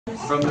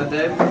From the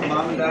day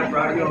Mom and Dad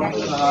brought you home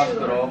from the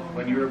hospital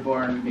when you were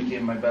born, you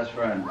became my best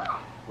friend.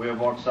 We have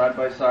walked side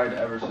by side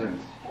ever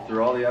since.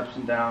 Through all the ups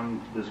and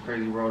downs this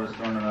crazy world has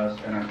thrown at us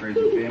and our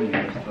crazy family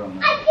has thrown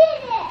at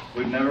us.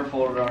 We've never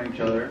folded on each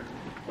other.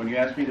 When you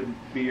asked me to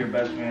be your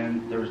best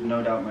man, there was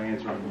no doubt my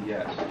answer would be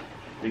yes.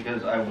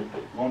 Because I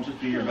won't just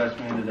be your best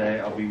man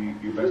today, I'll be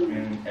your best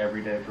man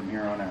every day from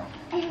here on out.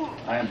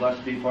 I am blessed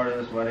to be part of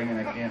this wedding, and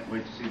I can't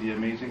wait to see the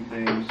amazing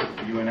things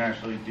you and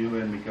Ashley do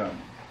and become.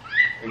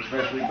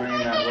 Especially bringing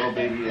that little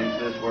baby into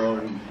this world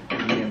and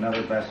giving me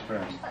another best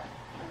friend.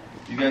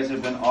 You guys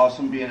have been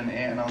awesome being an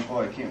aunt and uncle.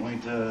 I can't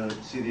wait to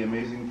see the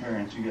amazing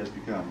parents you guys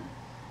become.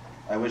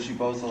 I wish you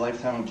both a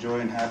lifetime of joy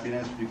and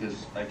happiness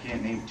because I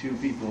can't name two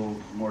people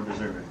more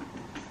deserving.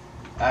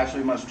 I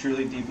actually must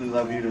truly, deeply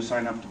love you to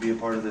sign up to be a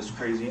part of this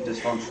crazy,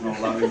 dysfunctional,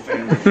 loving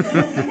family.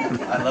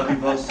 I love you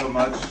both so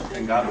much,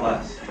 and God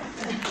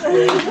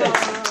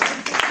bless.